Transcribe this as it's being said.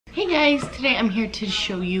Hey guys, today I'm here to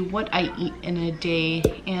show you what I eat in a day,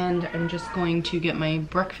 and I'm just going to get my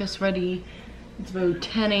breakfast ready. It's about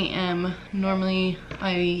 10 a.m. Normally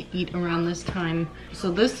I eat around this time.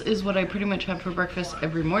 So this is what I pretty much have for breakfast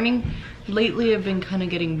every morning. Lately I've been kind of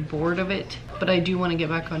getting bored of it, but I do want to get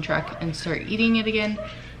back on track and start eating it again.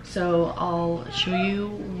 So I'll show you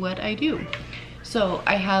what I do. So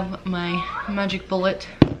I have my Magic Bullet,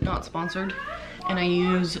 not sponsored, and I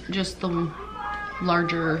use just the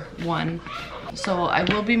larger one. So I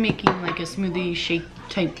will be making like a smoothie shake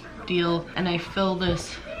type deal, and I fill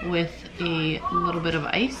this with a little bit of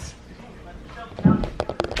ice.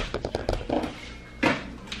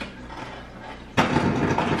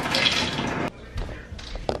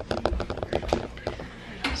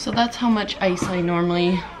 So that's how much ice I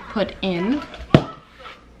normally put in.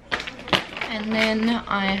 And then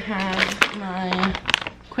I have my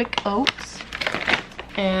quick oats.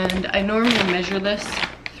 And I normally measure this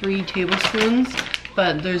 3 tablespoons,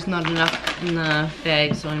 but there's not enough in the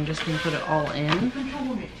bag, so I'm just gonna put it all in.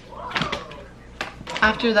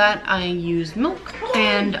 After that, I use milk,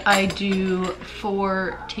 and I do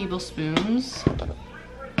 4 tablespoons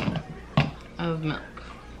of milk.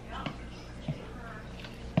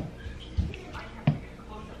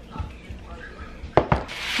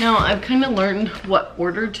 Now, I've kind of learned what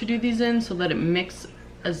order to do these in so that it mixes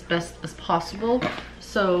as best as possible.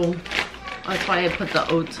 So that's why I put the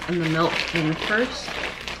oats and the milk in first.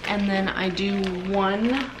 And then I do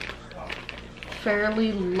 1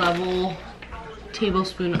 fairly level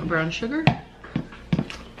tablespoon of brown sugar.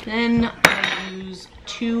 Then I use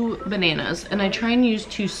 2 bananas. And I try and use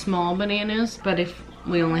 2 small bananas, but if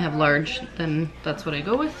we only have large, then that's what I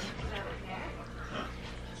go with.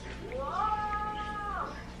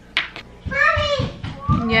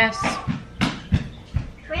 Mommy! Yes.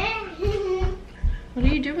 What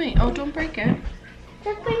are you doing? Oh, don't break it.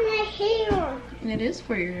 That's for my hair. It is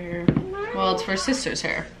for your hair. Well, it's for sister's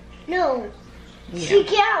hair. No. Yeah. She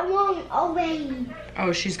got one already.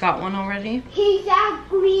 Oh, she's got one already? He's got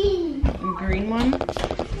green. A green one?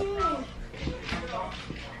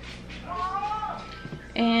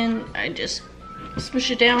 And I just smush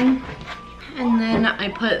it down. And then I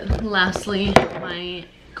put, lastly, my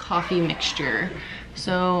coffee mixture.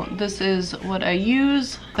 So this is what I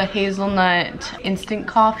use, the hazelnut instant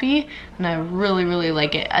coffee, and I really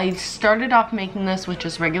like it. I started off making this with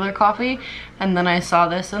just regular coffee, and then I saw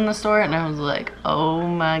this in the store and I was like, oh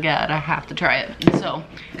my god, I have to try it. So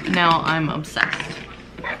now I'm obsessed.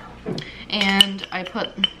 And I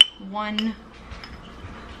put 1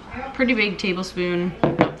 pretty big tablespoon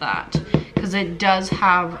of that, because it does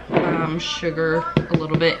have sugar a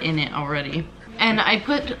little bit in it already. And I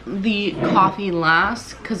put the coffee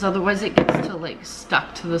last, because otherwise it gets to like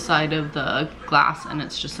stuck to the side of the glass and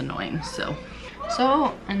it's just annoying. So,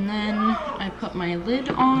 and then I put my lid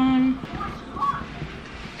on.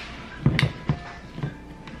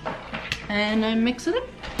 And I mix it up.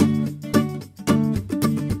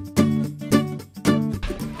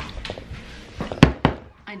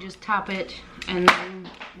 I just tap it, and then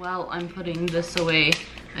while I'm putting this away,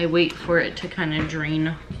 I wait for it to kind of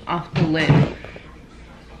drain off the lid.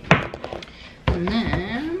 And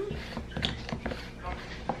then,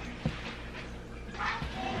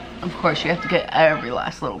 of course, you have to get every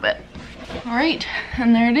last little bit. All right,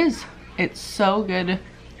 and there it is. It's so good.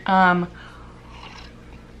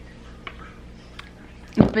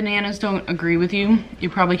 If bananas don't agree with you, you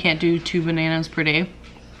probably can't do 2 bananas per day.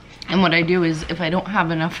 And what I do is, if I don't have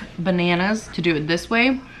enough bananas to do it this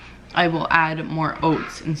way, I will add more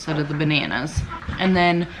oats instead of the bananas. And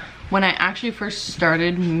then when I actually first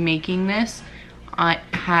started making this, I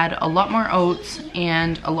had a lot more oats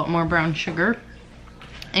and a lot more brown sugar.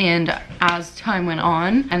 And as time went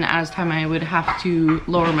on, and as time I would have to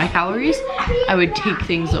lower my calories, I would take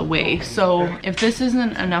things away. So if this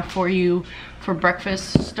isn't enough for you for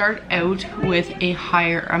breakfast, start out with a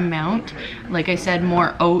higher amount. Like I said,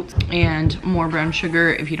 more oats and more brown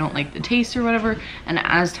sugar if you don't like the taste or whatever. And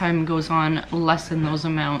as time goes on, lessen those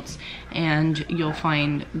amounts, and you'll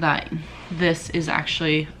find that this is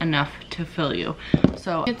actually enough to fill you.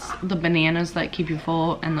 So it's the bananas that keep you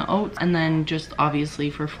full, and the oats, and then just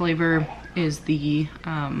obviously for flavor is the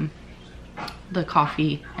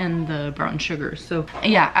coffee and the brown sugar. So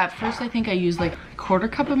yeah, at first I think I used like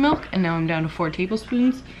 1/4 cup of milk, and now I'm down to 4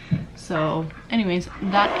 tablespoons. So anyways,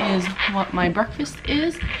 that is what my breakfast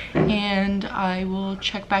is, and I will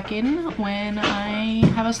check back in when I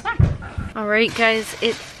have a snack. All right guys,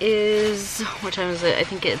 it is, what time is it? I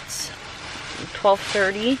think it's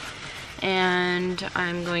 12:30, and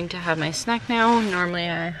I'm going to have my snack now. Normally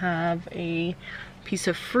I have a piece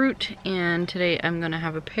of fruit, and today I'm gonna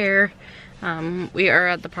have a pear. We are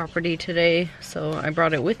at the property today, so I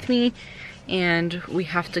brought it with me, and we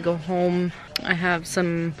have to go home. I have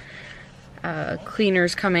some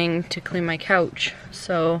cleaners coming to clean my couch,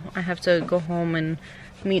 so I have to go home and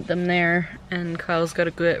meet them there, and Kyle's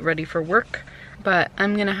gotta get ready for work. But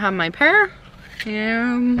I'm gonna have my pear,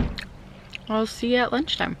 and I'll see you at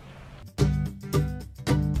lunchtime.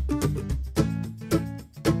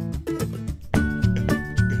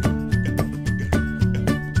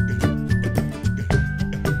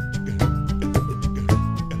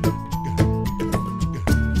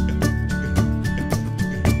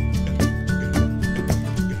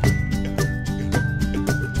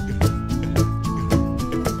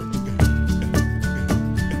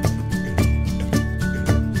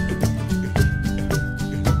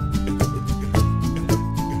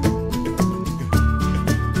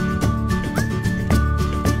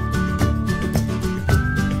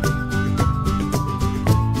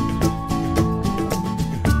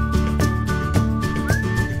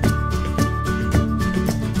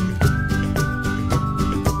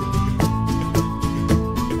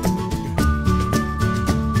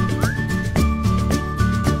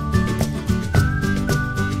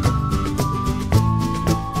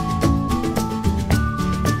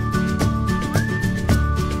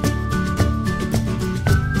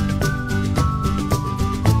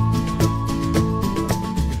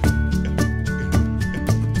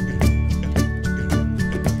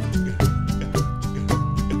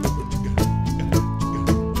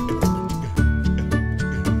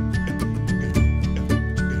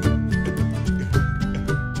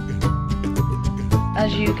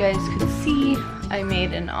 As you guys could see, I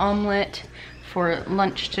made an omelet for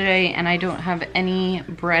lunch today, and I don't have any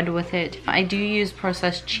bread with it. I do use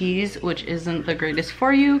processed cheese, which isn't the greatest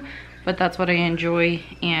for you, but that's what I enjoy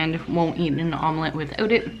and won't eat an omelet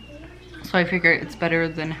without it. So I figure it's better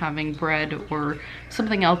than having bread or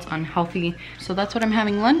something else unhealthy. So that's what I'm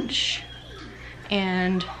having lunch.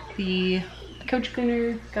 And the couch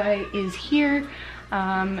cleaner guy is here.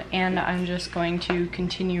 And I'm just going to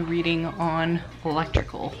continue reading on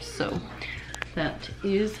electrical. So that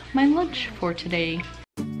is my lunch for today.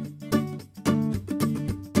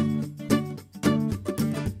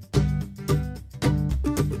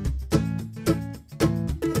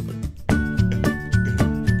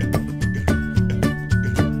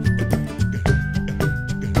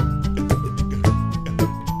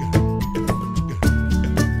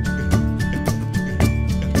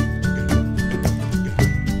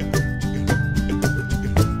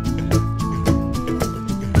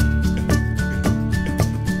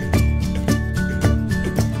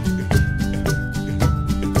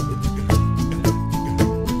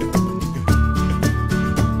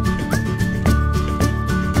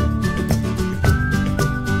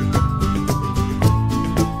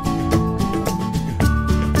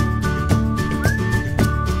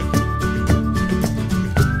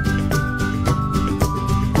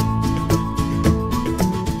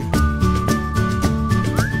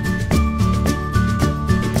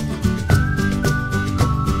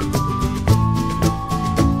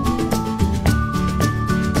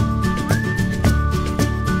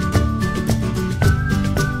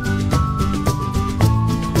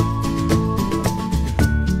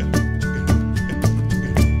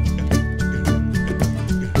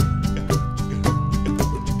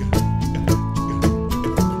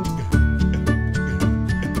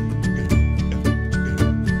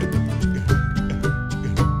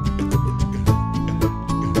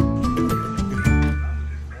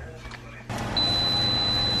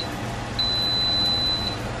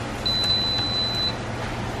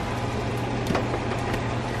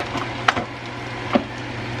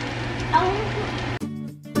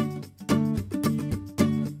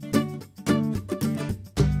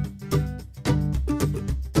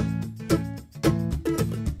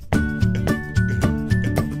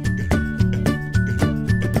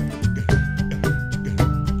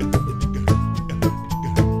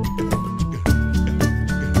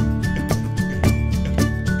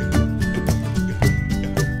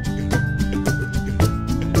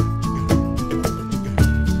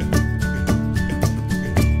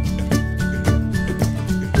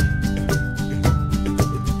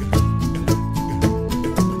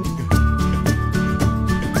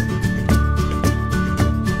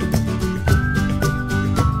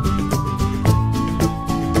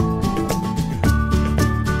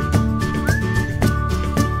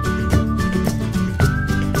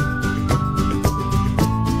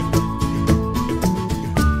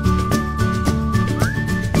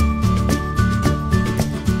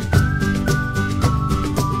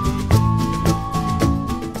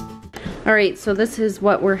 Alright, so this is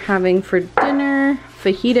what we're having for dinner.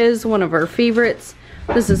 Fajitas, one of our favorites.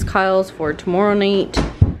 This is Kyle's for tomorrow night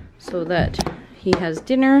so that he has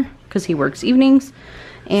dinner because he works evenings.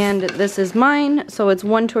 And this is mine, so it's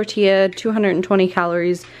 1 tortilla, 220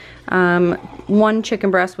 calories, 1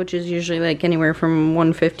 chicken breast, which is usually like anywhere from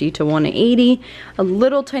 150 to 180, a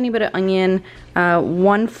little tiny bit of onion,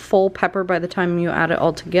 1 full pepper by the time you add it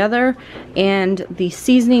all together, and the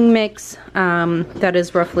seasoning mix, that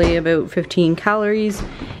is roughly about 15 calories,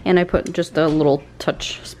 and I put just a little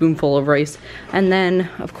spoonful of rice. And then,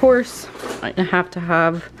 of course, I have to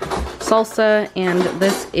have salsa, and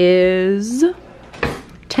this is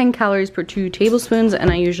 10 calories per 2 tablespoons, and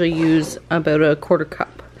I usually use about a 1/4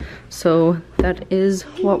 cup. So that is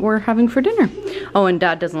what we're having for dinner. Oh, and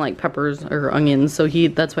Dad doesn't like peppers or onions, so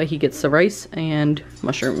that's why he gets the rice and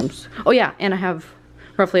mushrooms. Oh yeah, and I have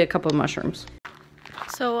roughly a cup of mushrooms.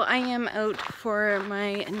 So I am out for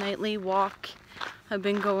my nightly walk. I've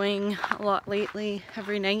been going a lot lately,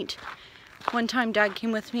 every night. One time Dad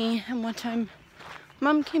came with me, and one time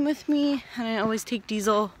Mom came with me, and I always take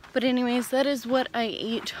Diesel. But anyways, that is what I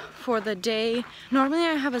ate for the day. Normally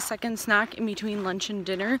I have a second snack in between lunch and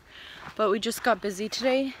dinner, but we just got busy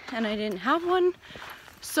today and I didn't have one.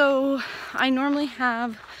 So I normally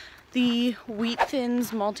have the Wheat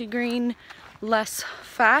Thins multigrain, less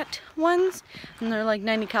fat ones, and they're like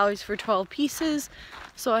 90 calories for 12 pieces.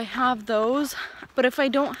 So I have those, but if I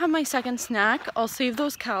don't have my second snack, I'll save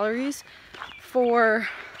those calories for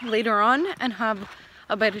later on and have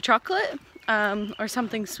a bite of chocolate. Or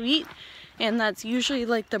something sweet, and that's usually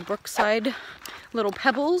like the Brookside little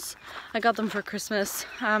pebbles. I got them for Christmas,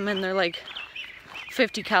 and they're like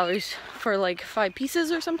 50 calories for like 5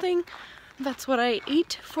 pieces or something. That's what I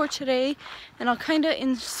ate for today, and I'll kind of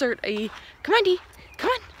insert a come on, Dee, come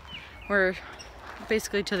on. We're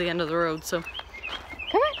basically to the end of the road, so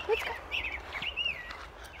come on, let's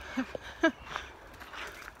go.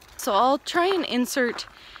 So I'll try and insert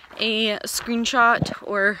a screenshot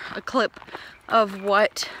or a clip of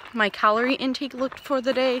what my calorie intake looked like for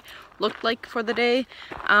the day.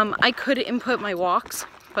 I could input my walks,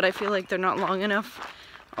 but I feel like they're not long enough,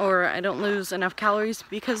 or I don't lose enough calories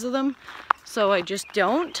because of them, so I just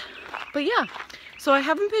don't. But yeah, so I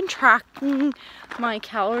haven't been tracking my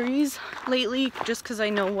calories lately just because I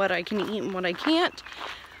know what I can eat and what I can't,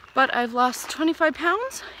 but I've lost 25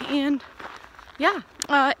 pounds, and yeah,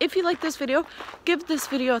 if you like this video, give this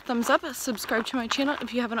video a thumbs up, subscribe to my channel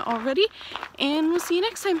if you haven't already, and we'll see you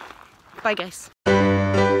next time. Bye guys.